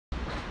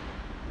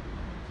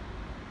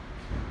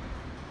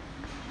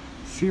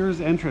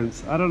Sears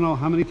entrance. I don't know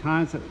how many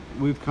times that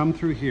we've come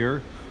through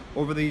here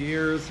over the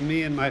years,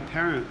 me and my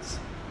parents,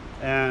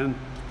 and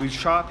we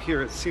shop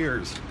here at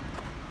Sears.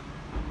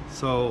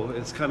 So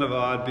it's kind of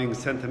odd being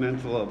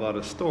sentimental about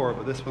a store,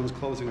 but this one's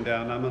closing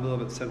down. I'm a little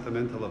bit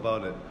sentimental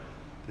about it.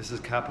 This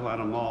is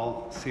Capilano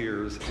Mall,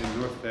 Sears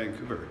in North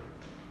Vancouver.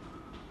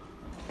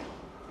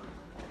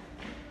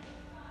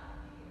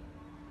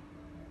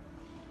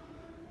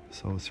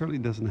 So it certainly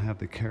doesn't have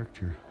the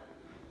character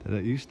that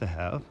it used to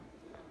have.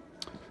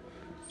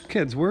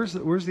 Kids, where's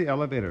the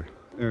elevator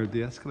or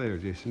the escalator,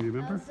 Jason? Do you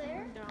remember?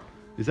 There? No.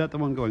 Is that the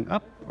one going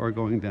up or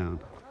going down?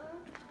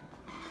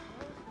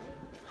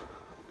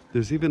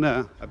 There's even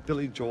a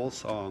Billy Joel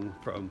song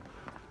from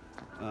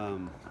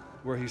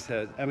where he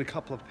said, and a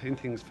couple of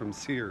paintings from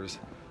Sears.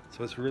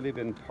 So it's really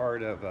been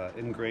part of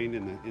ingrained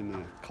in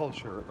the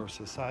culture or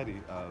society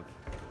of.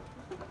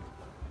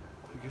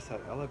 I guess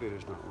that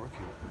elevator's not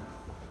working.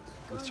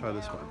 Let's try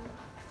this one.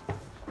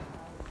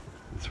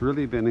 It's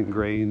really been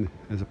ingrained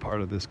as a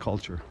part of this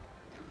culture.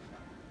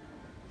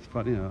 It's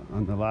funny,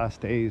 on the last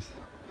days,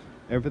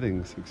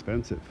 everything's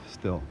expensive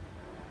still.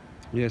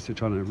 Yes, they're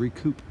trying to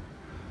recoup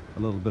a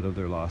little bit of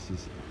their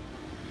losses.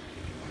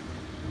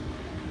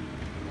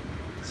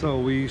 So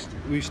we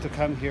used to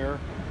come here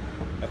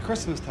at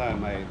Christmas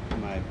time,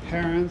 my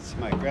parents,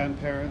 my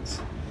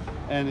grandparents,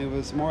 and it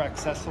was more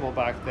accessible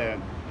back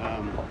then.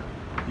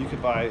 You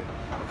could buy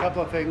a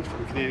couple of things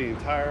from Canadian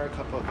Tire, a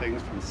couple of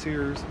things from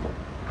Sears,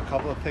 a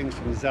couple of things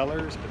from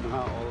Zellers, but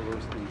now all of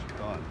those things are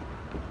gone.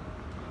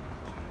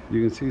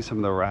 You can see some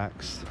of the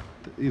racks.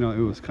 You know, it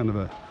was kind of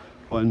a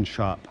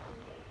one-stop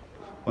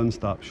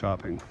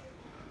shopping.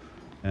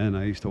 And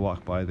I used to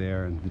walk by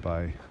there and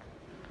buy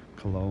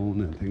cologne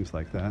and things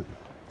like that.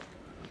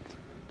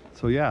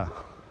 So yeah,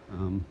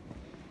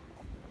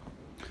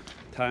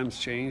 times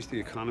change, the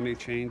economy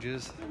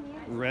changes,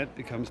 rent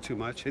becomes too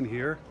much in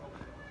here.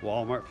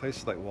 Walmart,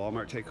 places like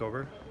Walmart take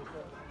over.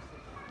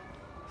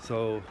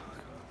 So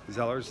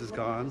Zellers is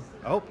gone.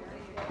 Oh,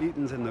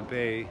 Eaton's in the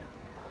Bay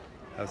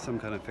has some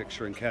kind of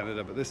fixture in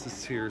Canada, but this is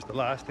Sears. The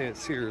last day at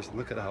Sears,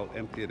 look at how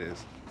empty it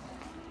is.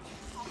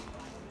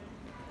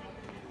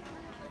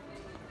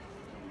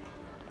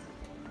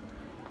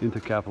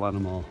 Into Capilano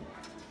Mall.